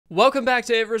Welcome back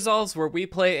to It Resolves, where we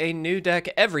play a new deck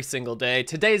every single day.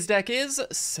 Today's deck is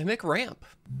Simic Ramp.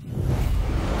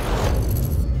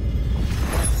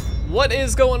 What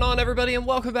is going on, everybody, and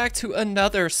welcome back to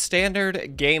another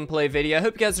standard gameplay video. I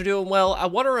hope you guys are doing well. I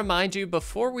want to remind you,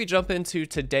 before we jump into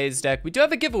today's deck, we do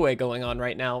have a giveaway going on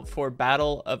right now for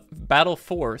Battle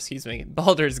 4,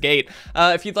 Baldur's Gate.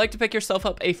 If you'd like to pick yourself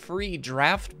up a free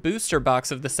draft booster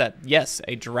box of the set, yes,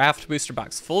 a draft booster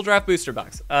box, full draft booster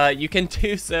box, you can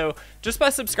do so just by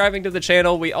subscribing to the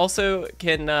channel. We also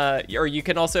can, you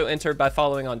can also enter by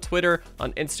following on Twitter,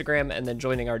 on Instagram, and then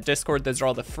joining our Discord. Those are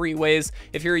all the free ways.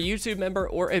 If you're a YouTube member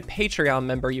or a Patreon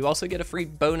member, you also get a free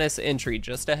bonus entry.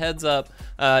 Just a heads up,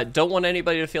 don't want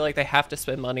anybody to feel like they have to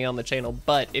spend money on the channel,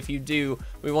 but if you do,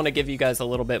 we want to give you guys a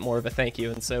little bit more of a thank you.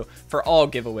 And so for all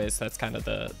giveaways, that's kind of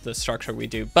the structure we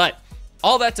do. But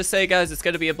all that to say, guys, it's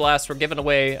going to be a blast. We're giving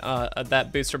away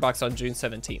that booster box on June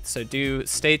 17th, so do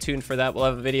stay tuned for that. We'll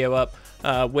have a video up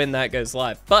when that goes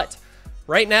live. But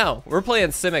right now, we're playing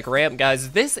Simic Ramp,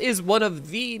 guys. This is one of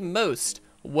the most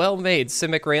well-made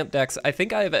Simic Ramp decks I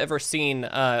think I have ever seen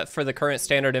for the current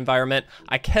standard environment.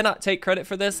 I cannot take credit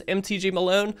for this. MTG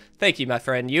Malone, thank you, my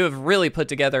friend. You have really put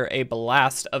together a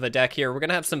blast of a deck here. We're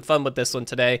gonna have some fun with this one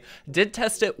today. Did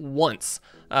test it once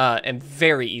and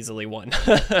very easily won.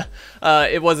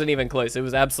 It wasn't even close. It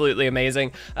was absolutely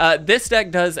amazing. This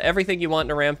deck does everything you want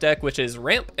in a ramp deck, which is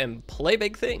ramp and play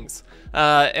big things.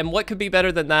 And what could be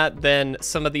better than that than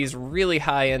some of these really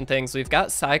high-end things? We've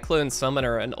got Cyclone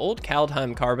Summoner, an old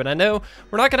Kaldheim card, but I know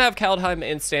we're not going to have Kaldheim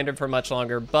in standard for much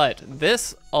longer, but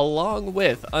this, along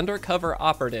with Undercover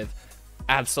Operative,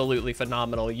 absolutely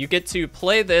phenomenal. You get to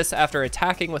play this after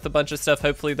attacking with a bunch of stuff,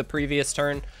 hopefully the previous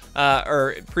turn,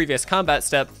 or previous combat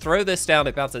step. Throw this down,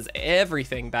 it bounces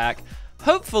everything back.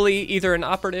 Hopefully either an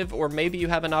operative or maybe you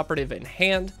have an operative in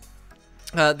hand.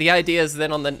 The idea is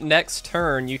then on the next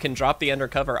turn, you can drop the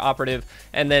Undercover Operative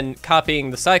and then copying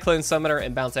the Cyclone Summoner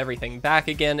and bounce everything back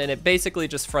again, and it basically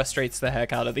just frustrates the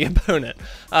heck out of the opponent.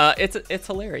 It's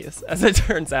hilarious, as it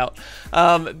turns out.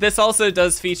 This also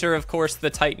does feature, of course, the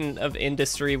Titan of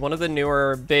Industry, one of the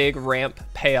newer big ramp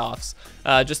payoffs.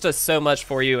 Just does so much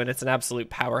for you, and it's an absolute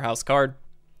powerhouse card.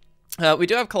 We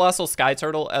do have Colossal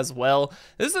Skyturtle as well.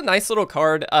 This is a nice little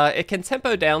card. It can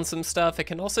tempo down some stuff. It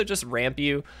can also just ramp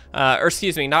you, or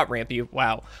excuse me, not ramp you,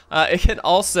 wow. It can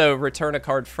also return a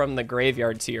card from the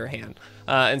graveyard to your hand.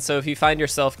 And so if you find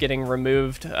yourself getting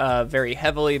removed very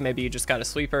heavily, maybe you just got a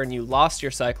sweeper and you lost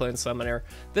your Cyclone Summoner,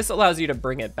 this allows you to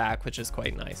bring it back, which is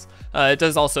quite nice. It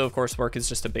does also, of course, work as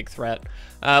just a big threat.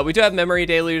 We do have Memory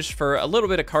Deluge for a little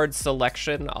bit of card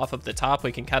selection off of the top.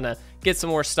 We can kind of get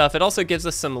some more stuff. It also gives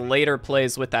us some later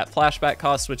plays with that flashback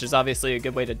cost, which is obviously a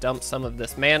good way to dump some of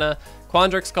this mana.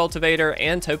 Quandrix Cultivator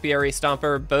and Topiary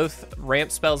Stomper, both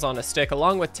ramp spells on a stick,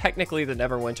 along with technically the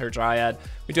Neverwinter Dryad.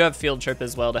 We do have Field Trip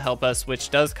as well to help us,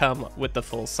 which does come with the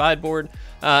full sideboard.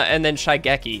 And then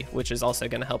Shigeki, which is also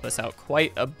going to help us out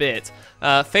quite a bit.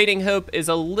 Fading Hope is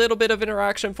a little bit of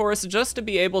interaction for us, just to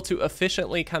be able to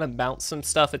efficiently kind of bounce some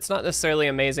stuff. It's not necessarily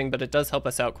amazing, but it does help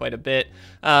us out quite a bit.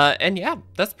 And yeah,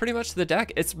 that's pretty much the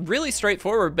deck. It's really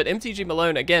straightforward, but MTG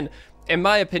Malone, again, in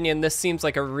my opinion, this seems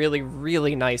like a really,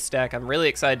 really nice deck. I'm really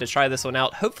excited to try this one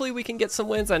out. Hopefully we can get some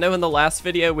wins. I know in the last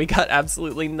video we got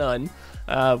absolutely none,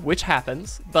 which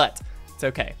happens, but it's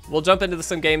okay. We'll jump into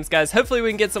some games, guys. Hopefully we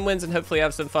can get some wins and hopefully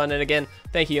have some fun. And again,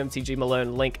 thank you, MTG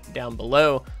Malone. Link down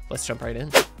below. Let's jump right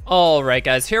in. All right,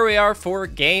 guys, here we are for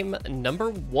game number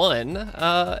 1,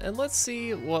 and let's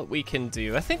see what we can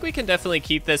do. I think we can definitely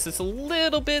keep this. It's a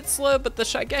little bit slow, but the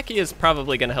Shigeki is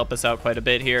probably going to help us out quite a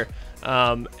bit here,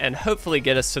 and hopefully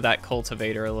get us to that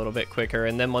Cultivator a little bit quicker.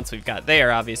 And then once we've got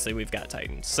there, obviously we've got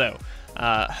Titan. So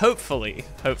hopefully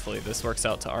this works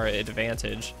out to our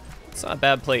advantage. It's not a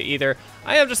bad play either.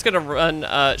 I am just going to run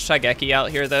Shigeki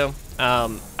out here, though.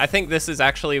 I think this is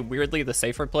actually weirdly the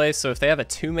safer play, so if they have a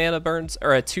 2-mana burns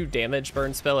or a 2-damage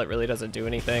burn spell, it really doesn't do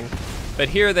anything. But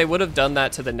here, they would have done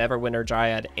that to the Neverwinter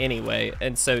Dryad anyway,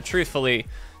 and so truthfully,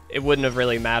 it wouldn't have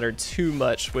really mattered too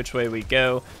much which way we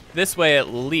go. This way, at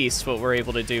least, what we're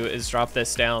able to do is drop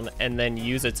this down and then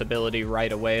use its ability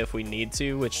right away if we need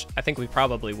to, which I think we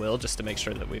probably will, just to make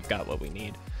sure that we've got what we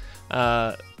need.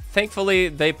 Thankfully,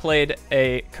 they played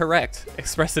a correct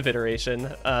expressive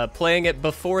iteration, playing it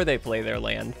before they play their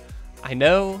land. I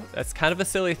know, that's kind of a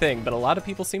silly thing, but a lot of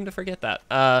people seem to forget that.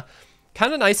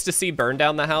 Kind of nice to see Burn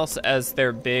Down the House as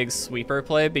their big sweeper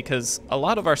play, because a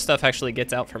lot of our stuff actually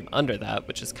gets out from under that,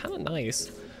 which is kind of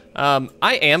nice.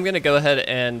 I am going to go ahead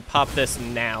and pop this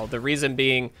now. The reason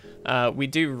being, we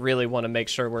do really want to make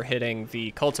sure we're hitting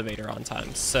the Cultivator on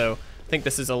time, so I think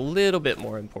this is a little bit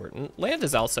more important. Land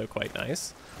is also quite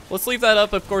nice. let's leave that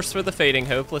up, of course, for the Fading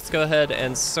Hope. Let's go ahead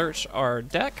and search our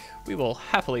deck. We will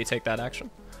happily take that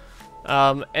action.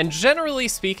 And generally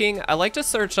speaking, I like to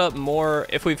search up more,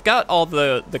 if we've got all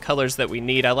the colors that we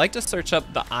need, I like to search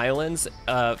up the islands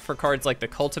for cards like the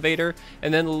Cultivator,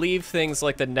 and then leave things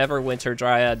like the Neverwinter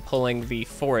Dryad pulling the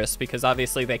forest, because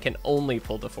obviously they can only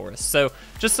pull the forest. So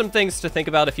just some things to think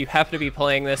about if you happen to be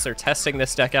playing this or testing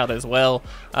this deck out as well.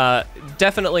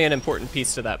 Definitely an important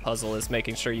piece to that puzzle is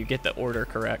making sure you get the order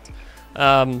correct.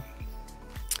 All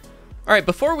right,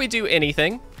 before we do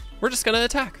anything, we're just going to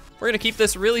attack. We're going to keep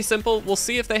this really simple. We'll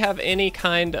see if they have any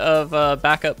kind of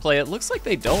backup play. It looks like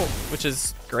they don't, which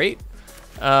is great.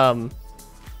 That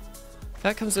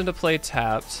comes into play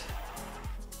tapped.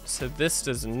 So this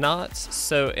does not.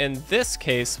 So in this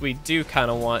case, we do kind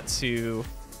of want to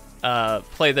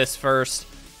play this first,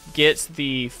 get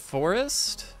the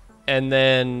forest, and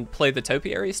then play the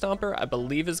Topiary Stomper, I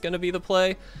believe is going to be the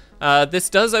play. This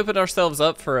does open ourselves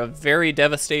up for a very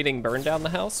devastating burn down the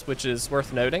house, which is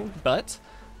worth noting, but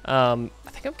I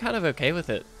think I'm kind of okay with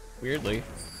it, weirdly.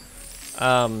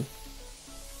 My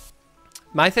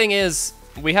thing is,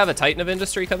 we have a Titan of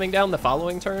Industry coming down the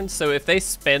following turn, so if they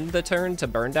spend the turn to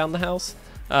burn down the house,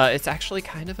 it's actually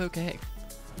kind of okay.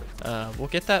 We'll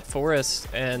get that forest,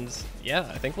 and yeah,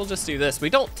 I think we'll just do this. We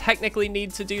don't technically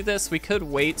need to do this. We could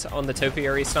wait on the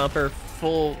Topiary Stomper,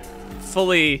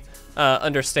 fully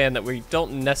understand that we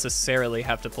don't necessarily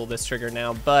have to pull this trigger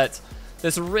now, but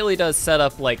this really does set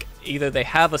up like either they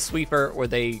have a sweeper or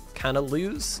they kind of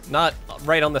lose. Not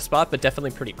right on the spot, but definitely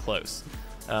pretty close.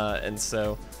 And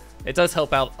so it does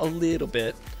help out a little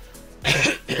bit.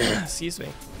 Excuse me.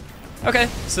 Okay,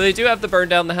 so they do have the burn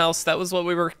down the house. That was what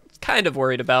we were kind of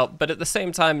worried about, but at the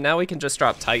same time, now we can just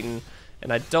drop Titan,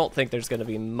 and I don't think there's going to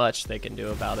be much they can do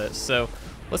about it. So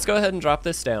let's go ahead and drop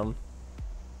this down.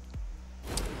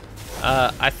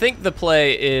 I think the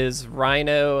play is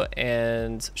Rhino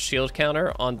and Shield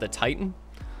Counter on the Titan.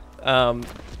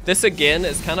 This again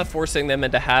is kind of forcing them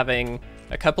into having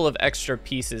a couple of extra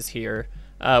pieces here.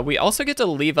 We also get to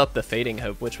leave up the Fading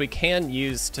Hope, which we can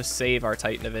use to save our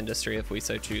Titan of Industry if we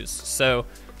so choose. So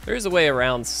there is a way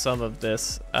around some of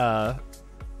this.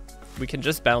 We can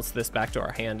just bounce this back to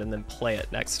our hand and then play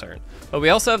it next turn. But we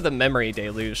also have the Memory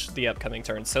Deluge the upcoming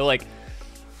turn. So like,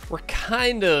 we're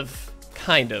kind of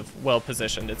well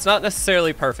positioned. It's not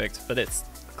necessarily perfect, but it's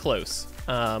close.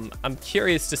 I'm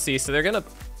curious to see. So they're gonna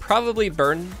probably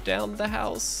burn down the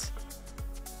house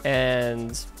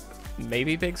and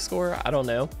maybe big score. I don't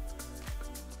know.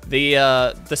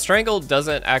 The Strangle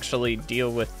doesn't actually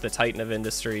deal with the Titan of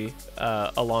Industry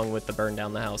along with the burn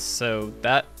down the house, so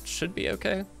that should be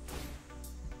okay.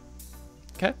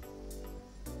 Okay.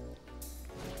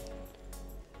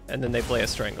 And then they play a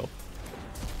Strangle.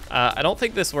 I don't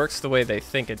think this works the way they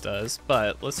think it does,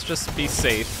 but let's just be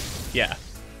safe. Yeah.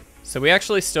 So we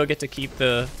actually still get to keep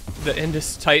the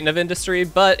Titan of Industry,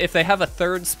 but if they have a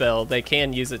third spell, they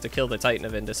can use it to kill the Titan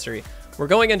of Industry. We're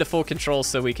going into full control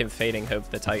so we can Fading Hope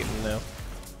the Titan now.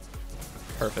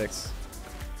 Perfect. So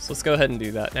let's go ahead and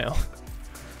do that now.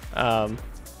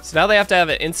 So now they have to have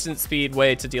an instant speed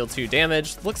way to deal 2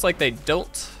 damage. Looks like they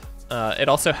don't. It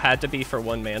also had to be for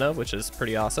 1 mana, which is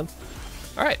pretty awesome.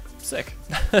 All right, sick.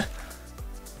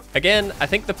 Again, I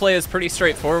think the play is pretty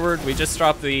straightforward. We just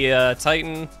drop the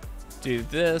Titan, do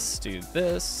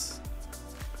this.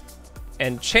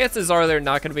 And chances are they're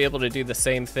not going to be able to do the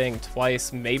same thing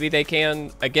twice. Maybe they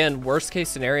can. Again, worst case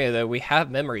scenario, though, we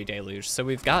have Memory Deluge. So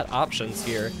we've got options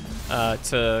here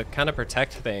to kind of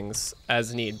protect things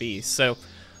as need be. So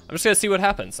I'm just going to see what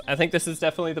happens. I think this is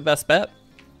definitely the best bet.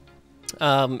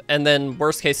 And then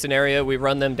worst case scenario, we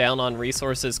run them down on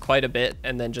resources quite a bit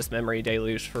and then just Memory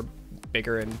Deluge for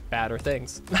bigger and badder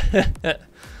things.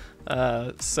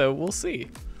 So we'll see.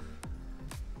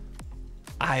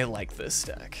 I like this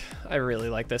deck. I really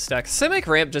like this deck. Simic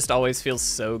Ramp just always feels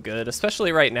so good,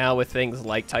 especially right now with things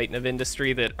like Titan of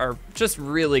Industry that are just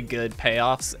really good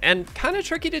payoffs and kind of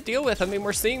tricky to deal with. I mean,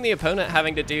 we're seeing the opponent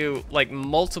having to do like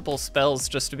multiple spells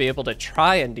just to be able to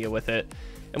try and deal with it.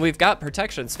 And we've got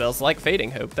protection spells like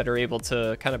Fading Hope that are able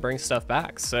to kind of bring stuff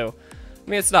back. So, I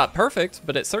mean, it's not perfect,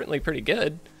 but it's certainly pretty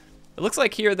good. It looks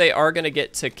like here they are going to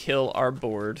get to kill our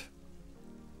board.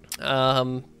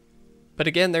 But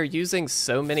again, they're using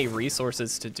so many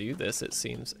resources to do this, it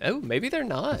seems. Oh, maybe they're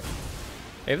not.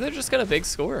 Maybe they're just going to big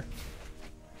score.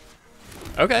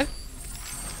 Okay.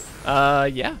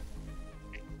 Yeah.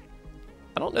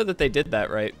 I don't know that they did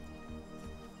that right.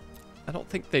 I don't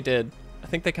think they did. I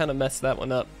think they kind of messed that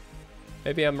one up.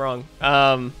 Maybe I'm wrong.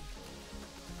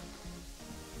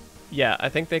 Yeah, I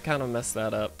think they kind of messed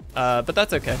that up. But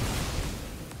that's okay.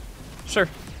 Sure.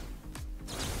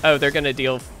 Oh, they're going to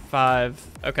deal 5.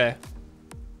 Okay.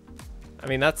 I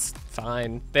mean, that's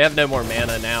fine. They have no more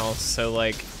mana now, so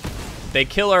like, they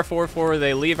kill our 4/4,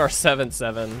 they leave our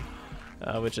 7/7,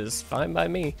 which is fine by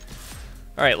me.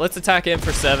 All right, let's attack in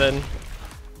for 7.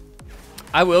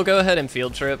 I will go ahead and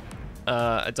field trip.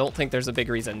 I don't think there's a big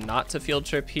reason not to field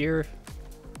trip here.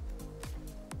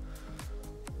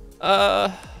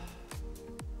 I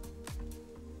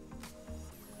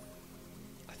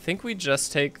think we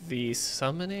just take the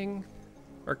summoning,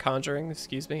 or conjuring,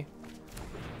 excuse me.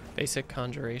 Basic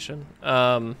Conjuration.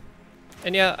 And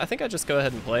yeah, I think I just go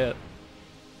ahead and play it.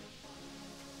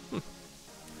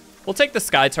 We'll take the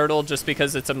Skyturtle just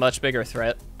because it's a much bigger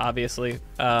threat, obviously.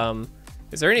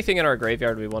 Is there anything in our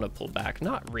graveyard we want to pull back?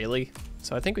 Not really.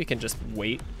 So I think we can just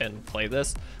wait and play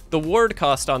this. The ward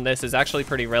cost on this is actually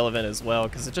pretty relevant as well,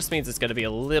 because it just means it's going to be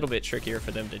a little bit trickier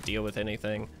for them to deal with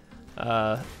anything.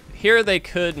 Here they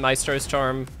could Maestro's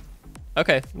Charm.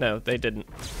 Okay, no, they didn't.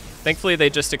 Thankfully, they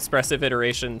just expressive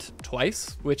iterationed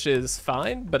twice, which is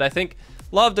fine, but I think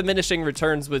Law of Diminishing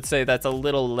Returns would say that's a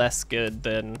little less good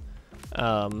than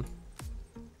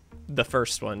the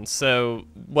first one. So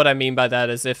what I mean by that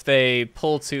is if they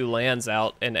pull 2 lands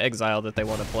out in exile that they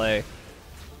want to play,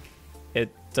 it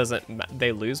doesn't,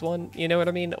 they lose 1, you know what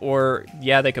I mean? Or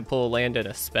yeah, they could pull a land in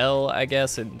a spell, I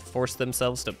guess, and force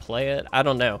themselves to play it. I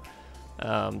don't know.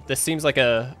 This seems like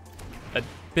a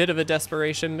bit of a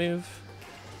desperation move,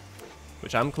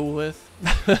 which I'm cool with.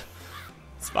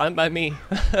 It's fine by me.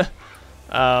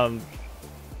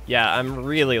 Yeah, I'm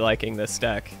really liking this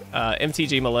deck.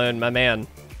 MTG Malone, my man.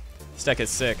 This deck is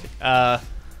sick. All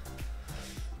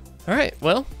right,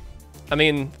 well, I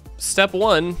mean, step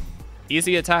 1,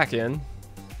 easy attack in.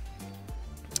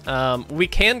 We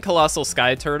can Colossal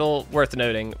Skyturtle, worth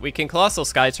noting, we can Colossal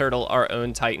Skyturtle our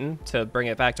own Titan to bring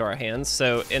it back to our hands.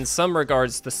 So in some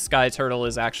regards, the Skyturtle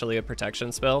is actually a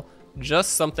protection spell.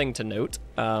 Just something to note.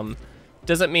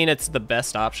 Doesn't mean it's the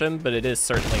best option, but it is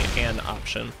certainly an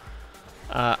option.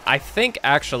 I think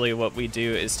actually what we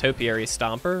do is Topiary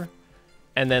Stomper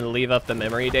and then leave up the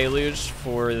Memory Deluge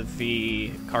for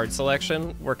the card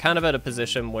selection. We're kind of at a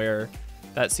position where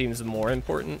that seems more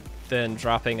important than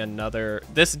dropping another.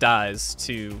 This dies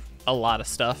to a lot of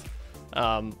stuff.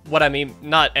 What I mean,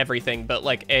 not everything, but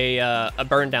like a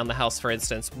burn down the house, for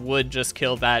instance, would just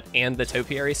kill that and the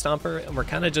Topiary Stomper, and we're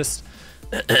kind of just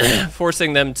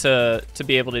forcing them to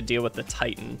be able to deal with the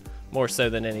Titan more so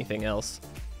than anything else.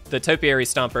 The Topiary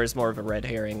Stomper is more of a red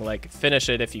herring, like finish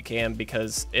it if you can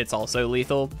because it's also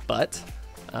lethal, but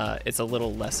it's a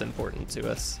little less important to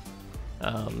us.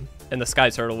 And the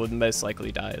Skyturtle would most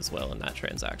likely die as well in that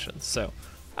transaction. So,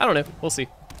 I don't know, we'll see.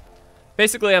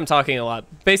 Basically, I'm talking a lot.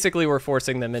 Basically, we're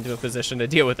forcing them into a position to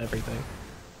deal with everything.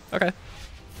 Okay.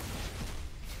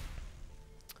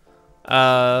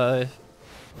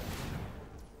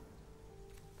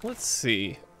 Let's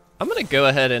see. I'm gonna go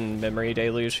ahead and Memory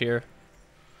Deluge here.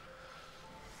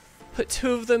 Put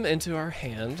 2 of them into our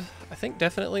hand. I think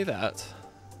definitely that.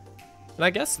 And I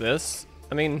guess this.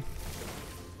 I mean...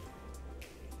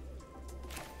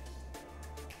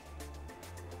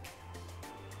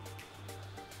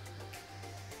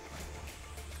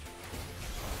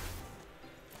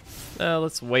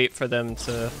 let's wait for them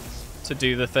to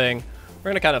do the thing. We're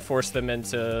gonna kind of force them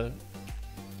into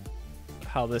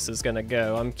how this is gonna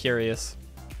go. I'm curious.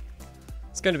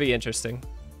 It's gonna be interesting.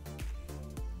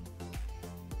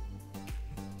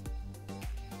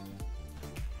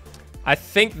 I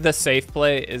think the safe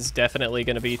play is definitely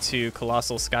gonna be to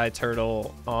Colossal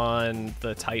Skyturtle on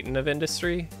the Titan of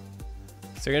Industry.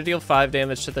 So you're gonna deal 5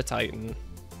 damage to the Titan,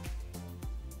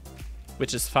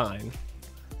 which is fine.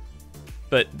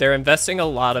 But they're investing a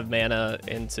lot of mana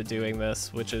into doing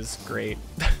this, which is great.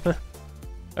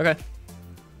 Okay.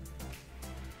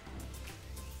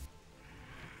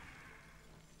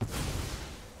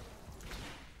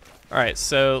 All right,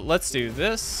 so let's do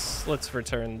this. Let's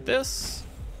return this.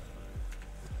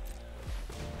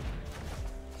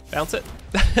 Bounce it.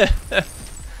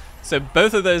 So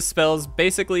both of those spells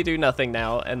basically do nothing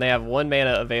now, and they have 1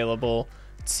 mana available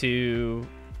to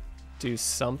do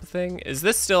something. Is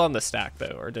this still on the stack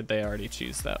though, or did they already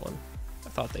choose that one? I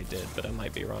thought they did, but I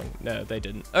might be wrong. No, they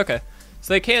didn't. Okay,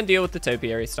 so they can deal with the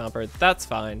Topiary Stomper. That's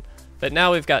fine. But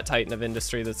now we've got Titan of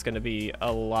Industry that's going to be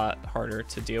a lot harder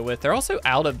to deal with. They're also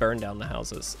out of burn down the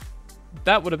houses.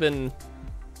 That would have been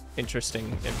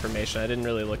interesting information. I didn't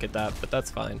really look at that, but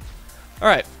that's fine. All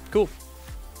right, cool.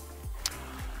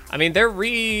 I mean, they're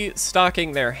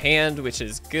restocking their hand, which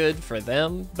is good for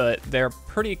them, but they're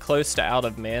pretty close to out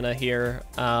of mana here.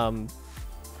 And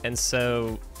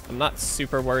so I'm not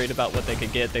super worried about what they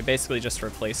could get. They basically just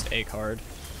replaced a card.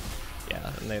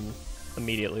 Yeah, and then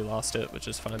immediately lost it, which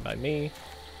is fine by me.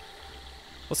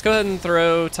 Let's go ahead and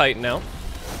throw Titan out.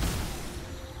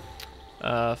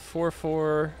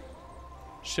 4/4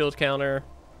 shield counter.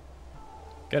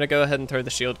 Gonna go ahead and throw the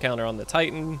shield counter on the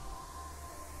Titan.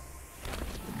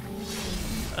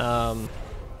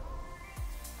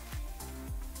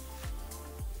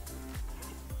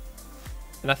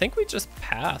 And I think we just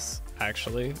pass,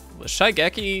 actually.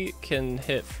 Shigeki can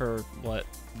hit for, what,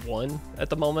 1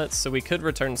 at the moment, so we could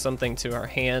return something to our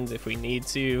hand if we need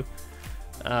to.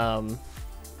 Turn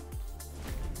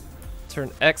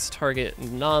X target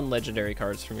non-legendary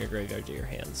cards from your graveyard to your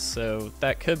hands. So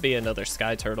that could be another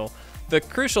Skyturtle. The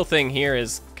crucial thing here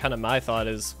is, kind of my thought,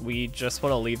 is we just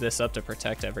want to leave this up to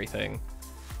protect everything.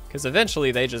 Because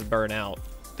eventually they just burn out.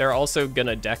 They're also going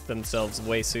to deck themselves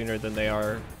way sooner than they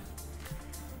are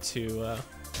to,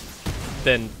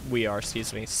 than we are,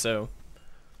 excuse me. So,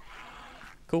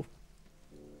 cool.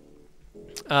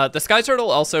 The Skyturtle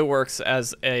also works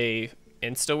as a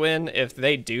insta-win if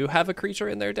they do have a creature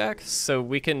in their deck, so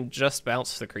we can just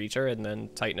bounce the creature and then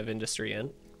Titan of Industry in.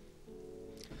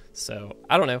 So,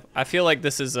 I don't know. I feel like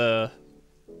this is a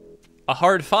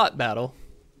hard-fought battle,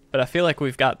 but I feel like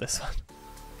we've got this one.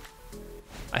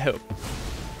 I hope.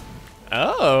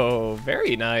 Oh,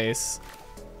 very nice.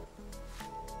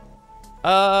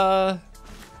 Yeah,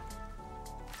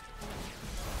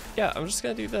 I'm just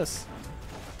gonna do this.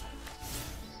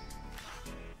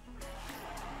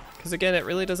 Because again, it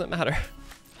really doesn't matter.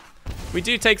 We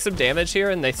do take some damage here,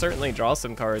 and they certainly draw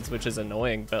some cards, which is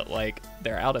annoying, but like,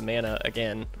 they're out of mana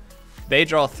again. They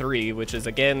draw 3, which is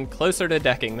again closer to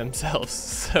decking themselves,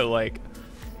 so like,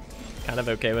 kind of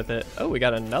okay with it. Oh, we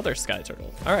got another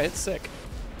Skyturtle. Alright, sick.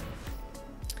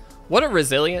 What a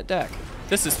resilient deck.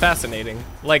 This is fascinating.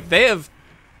 Like, they have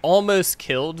almost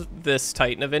killed this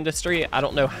Titan of Industry, I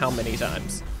don't know how many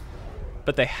times,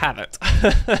 but they haven't.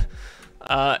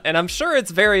 And I'm sure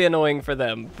it's very annoying for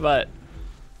them, but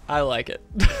I like it.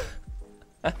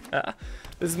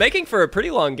 This is making for a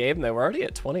pretty long game, though. We're already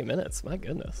at 20 minutes. My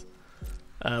goodness.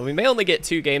 We may only get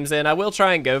 2 games in. I will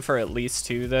try and go for at least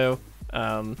 2, though.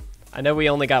 I know we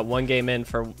only got 1 game in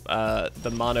for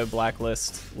the mono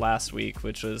blacklist last week,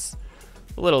 which was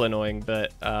a little annoying,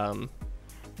 but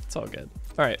it's all good.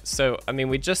 All right, so, I mean,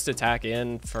 we just attack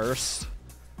in first.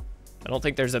 I don't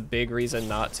think there's a big reason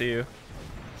not to.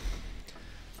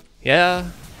 Yeah,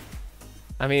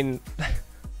 I mean,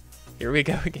 here we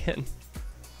go again.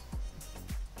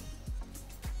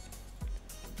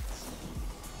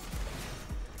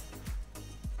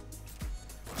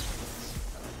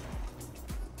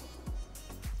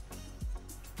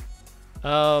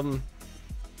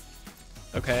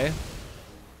 Okay.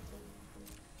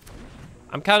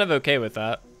 I'm kind of okay with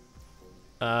that.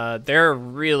 They're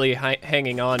really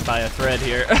hanging on by a thread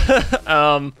here.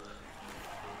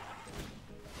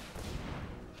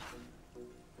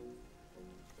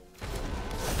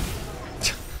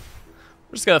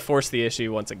 We're just gonna force the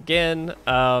issue once again.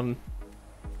 I'm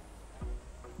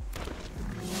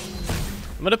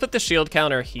gonna put the shield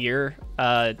counter here,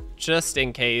 just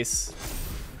in case,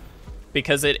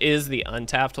 because it is the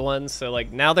untapped one. So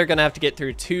like now they're gonna have to get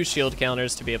through 2 shield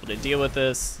counters to be able to deal with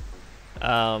this.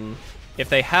 If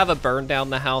they have a burn down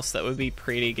the house, that would be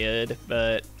pretty good,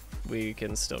 but we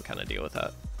can still kind of deal with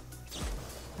that.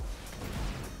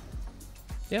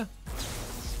 Yeah.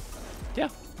 Yeah.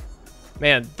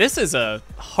 Man, this is a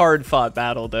hard-fought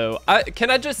battle, though.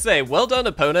 Can I just say, well done,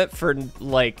 opponent, for,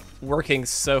 like, working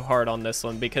so hard on this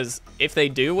one, because if they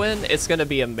do win, it's going to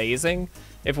be amazing.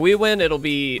 If we win, it'll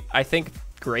be, I think,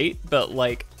 great, but,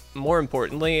 like, more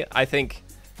importantly, I think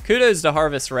kudos to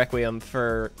Harvest Requiem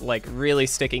for, like, really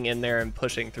sticking in there and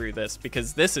pushing through this,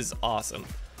 because this is awesome.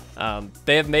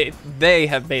 They have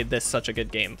made this such a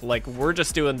good game. Like, we're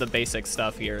just doing the basic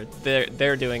stuff here.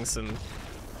 They're doing some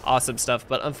awesome stuff,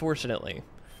 but unfortunately,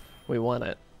 we won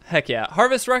it. Heck yeah.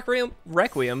 Harvest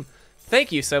Requiem,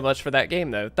 thank you so much for that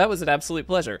game, though. That was an absolute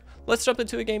pleasure. Let's jump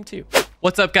into a game 2.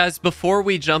 What's up, guys? Before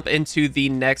we jump into the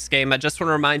next game, I just want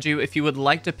to remind you, if you would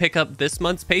like to pick up this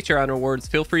month's Patreon rewards,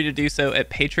 feel free to do so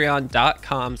at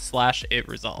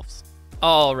patreon.com/itresolves.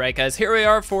 All right, guys, here we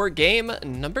are for game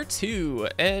number 2.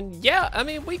 And yeah, I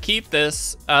mean, we keep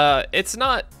this. It's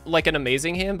not like an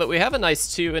amazing hand, but we have a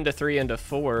nice 2 into 3 into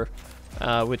 4.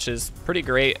 Which is pretty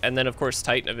great. And then, of course,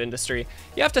 Titan of Industry.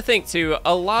 You have to think, too,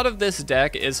 a lot of this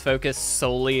deck is focused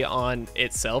solely on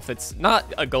itself. It's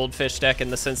not a Goldfish deck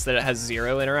in the sense that it has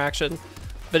 0 interaction,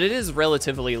 but it is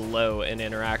relatively low in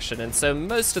interaction. And so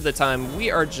most of the time,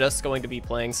 we are just going to be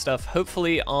playing stuff,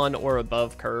 hopefully on or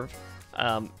above curve.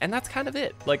 And that's kind of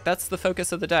it. Like, that's the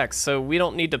focus of the deck. So we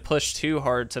don't need to push too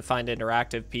hard to find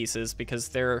interactive pieces, because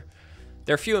they're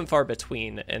they're few and far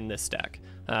between in this deck.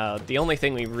 The only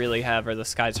thing we really have are the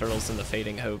Skyturtles and the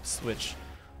Fading Hopes, which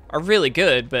are really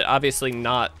good, but obviously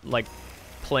not like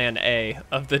plan A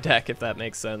of the deck, if that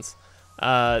makes sense.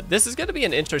 This is going to be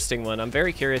an interesting one. I'm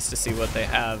very curious to see what they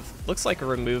have. Looks like a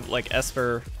remove, like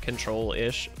Esper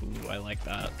control-ish. Ooh, I like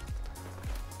that.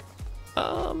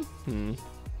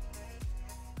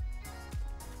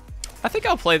 I think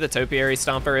I'll play the Topiary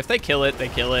Stomper. If they kill it, they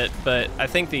kill it. But I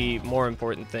think the more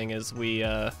important thing is we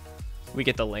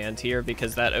get the land here,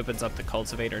 because that opens up the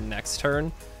Cultivator next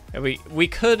turn. And we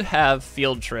could have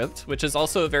Field Tripped, which is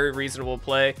also a very reasonable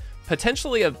play.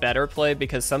 Potentially a better play,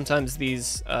 because sometimes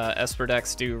these Esper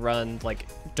decks do run like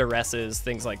Duresses,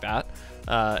 things like that.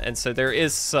 And so there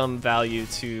is some value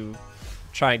to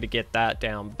trying to get that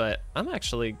down, but I'm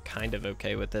actually kind of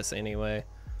okay with this anyway.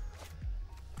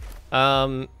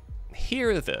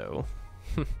 Here though,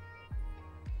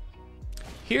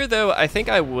 I think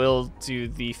I will do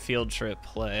the Field Trip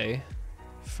play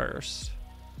first,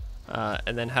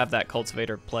 and then have that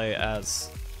Cultivator play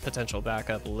as potential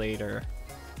backup later.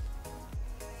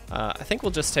 I think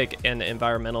we'll just take an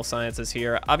Environmental Sciences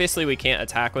here. Obviously we can't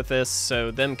attack with this,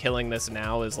 so them killing this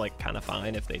now is like kind of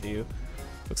fine if they do.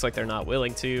 Looks like they're not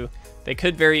willing to. They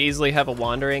could very easily have a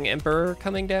Wandering Emperor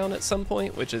coming down at some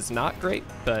point, which is not great,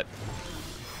 but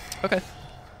okay.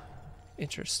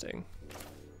 Interesting.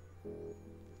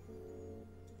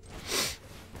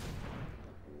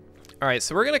 All right,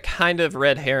 so we're gonna kind of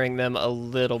red herring them a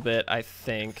little bit, I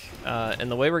think.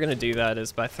 And the way we're gonna do that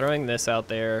is by throwing this out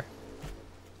there.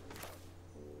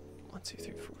 1, 2,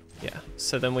 3, 4. Yeah,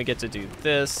 so then we get to do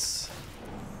this.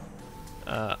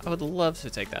 I would love to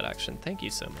take that action. Thank you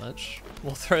so much.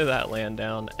 We'll throw that land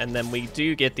down, and then we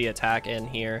do get the attack in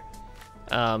here.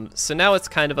 So now it's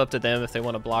kind of up to them if they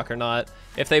want to block or not.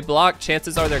 If they block,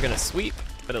 chances are they're going to sweep,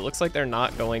 but it looks like they're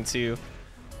not going to.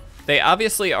 They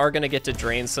obviously are going to get to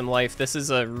drain some life. This is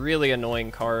a really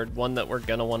annoying card, one that we're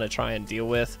going to want to try and deal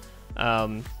with.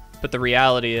 But the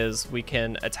reality is we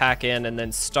can attack in and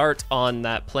then start on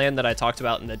that plan that I talked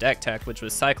about in the deck tech, which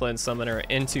was Cyclone Summoner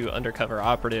into Undercover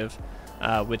Operative,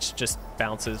 which just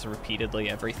bounces repeatedly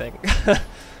everything,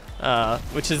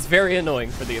 which is very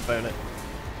annoying for the opponent.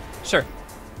 Sure.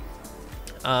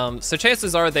 So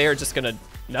chances are they are just gonna,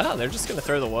 no, they're just gonna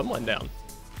throw the 1/1 down.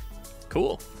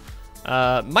 Cool.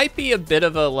 Might be a bit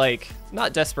of a, like,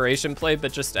 not desperation play,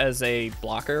 but just as a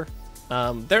blocker.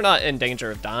 They're not in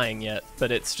danger of dying yet,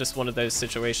 but it's just one of those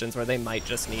situations where they might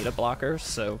just need a blocker,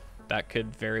 so that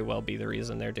could very well be the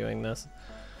reason they're doing this.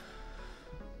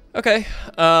 Okay,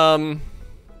 I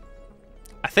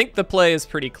think the play is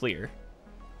pretty clear.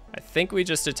 I think we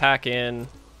just attack in.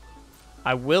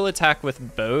 I will attack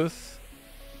with both,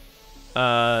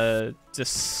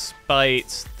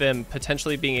 despite them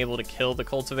potentially being able to kill the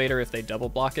Cultivator if they double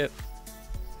block it.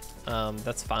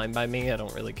 That's fine by me, I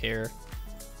don't really care.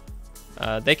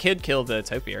 They could kill the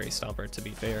Topiary Stomper, to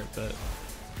be fair, but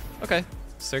okay,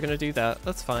 so they're gonna do that,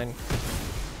 that's fine.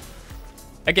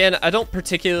 Again, I don't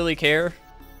particularly care.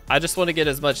 I just want to get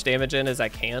as much damage in as I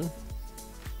can.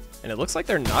 And it looks like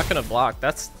they're not gonna block.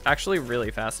 That's actually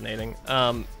really fascinating.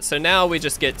 So now we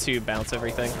just get to bounce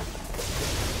everything.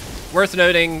 Worth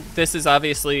noting, this is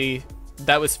obviously,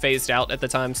 that was phased out at the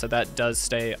time, so that does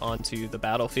stay onto the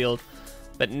battlefield.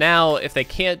 But now, if they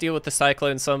can't deal with the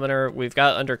Cyclone Summoner, we've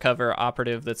got Undercover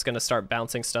Operative that's gonna start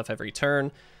bouncing stuff every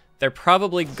turn. They're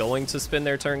probably going to spend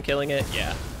their turn killing it,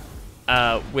 yeah.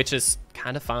 Which is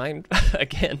kind of fine,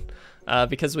 again,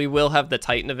 because we will have the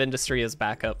Titan of Industry as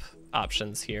backup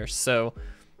options here. So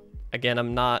again,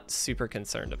 I'm not super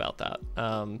concerned about that.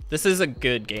 This is a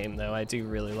good game though. I do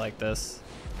really like this.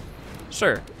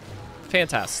 Sure,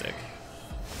 fantastic.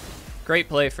 Great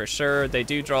play for sure. They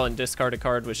do draw and discard a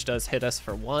card, which does hit us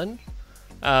for 1.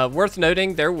 Worth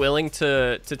noting, they're willing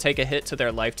to take a hit to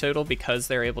their life total because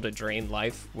they're able to drain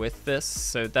life with this.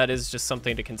 So that is just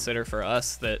something to consider for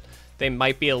us, that they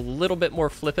might be a little bit more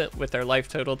flippant with their life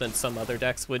total than some other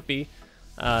decks would be.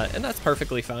 And that's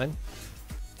perfectly fine.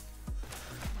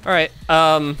 All right,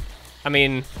 I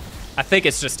mean, I think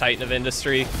it's just Titan of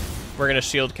Industry. We're gonna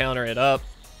shield counter it up,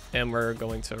 and we're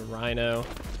going to Rhino.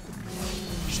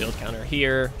 Shield counter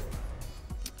here.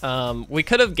 We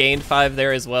could have gained 5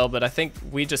 there as well, but I think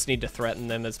we just need to threaten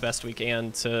them as best we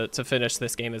can to finish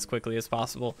this game as quickly as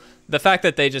possible. The fact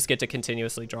that they just get to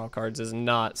continuously draw cards is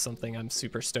not something I'm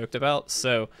super stoked about,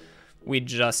 so we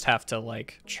just have to,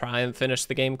 like, try and finish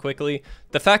the game quickly.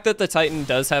 The fact that the Titan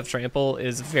does have trample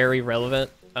is very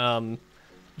relevant,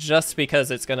 just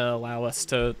because it's going to allow us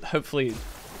to hopefully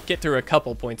get through a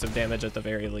couple points of damage at the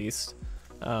very least.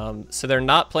 So they're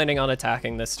not planning on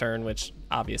attacking this turn, which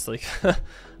obviously,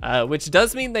 which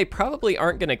does mean they probably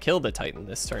aren't going to kill the Titan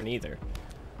this turn either.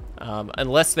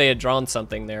 Unless they had drawn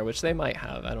something there, which they might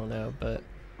have, I don't know, but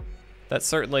that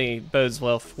certainly bodes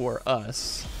well for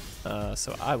us.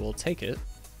 So I will take it.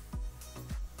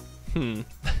 Do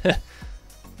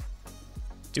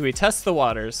we test the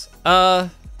waters? Yeah,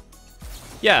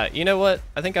 you know what?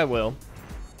 I think I will.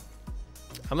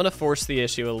 I'm gonna force the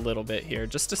issue a little bit here,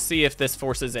 just to see if this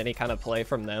forces any kind of play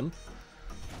from them.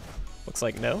 Looks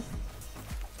like no.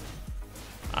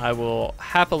 I will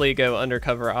happily go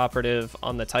Undercover Operative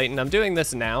on the Titan. I'm doing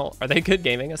this now. Are they good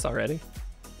gaming us already?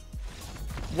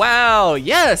 Wow,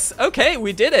 yes, okay,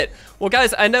 we did it. Well,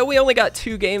 guys, I know we only got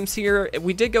 2 games here.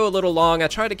 We did go a little long. I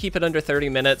tried to keep it under 30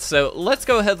 minutes, so let's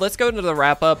go ahead. Let's go into the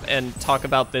wrap-up and talk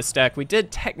about this deck. We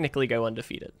did technically go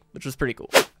undefeated, which was pretty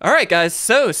cool. All right, guys,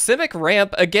 so Simic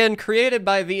Ramp, again, created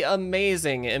by the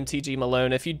amazing MTG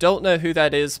Malone. If you don't know who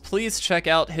that is, please check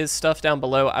out his stuff down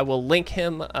below. I will link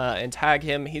him and tag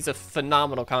him. He's a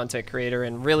phenomenal content creator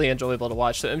and really enjoyable to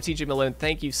watch. So MTG Malone,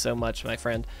 thank you so much, my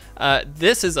friend.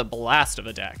 This is a blast of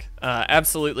a deck.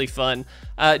 Absolutely fun.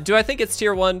 Do I think it's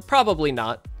tier 1? Probably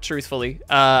not, truthfully.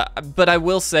 But I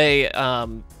will say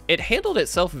it handled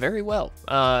itself very well.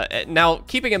 Now,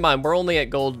 keeping in mind, we're only at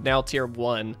gold, now tier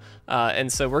 1.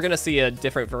 And so we're going to see a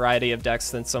different variety of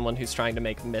decks than someone who's trying to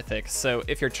make mythic. So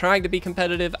if you're trying to be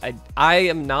competitive, I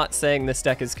am not saying this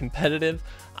deck is competitive.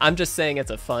 I'm just saying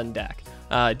it's a fun deck.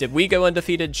 Did we go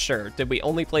undefeated? Sure. Did we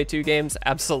only play 2 games?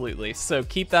 Absolutely. So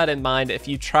keep that in mind. If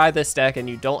you try this deck and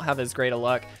you don't have as great a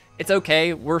luck, it's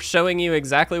okay. We're showing you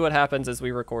exactly what happens as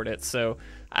we record it. So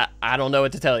I don't know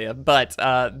what to tell you, but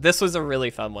this was a really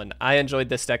fun one. I enjoyed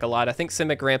this deck a lot. I think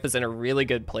Simic Ramp is in a really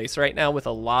good place right now with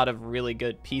a lot of really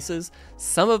good pieces.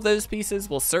 Some of those pieces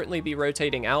will certainly be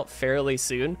rotating out fairly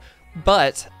soon,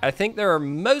 but I think there are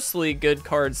mostly good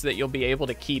cards that you'll be able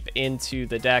to keep into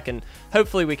the deck, and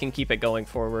hopefully we can keep it going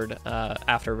forward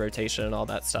after rotation and all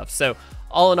that stuff. So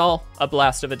all in all, a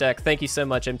blast of a deck. Thank you so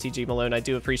much, MTG Malone. I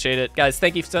do appreciate it. Guys,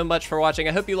 thank you so much for watching.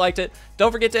 I hope you liked it.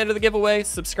 Don't forget to enter the giveaway,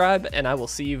 subscribe, and I will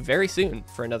see you very soon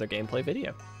for another gameplay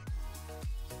video.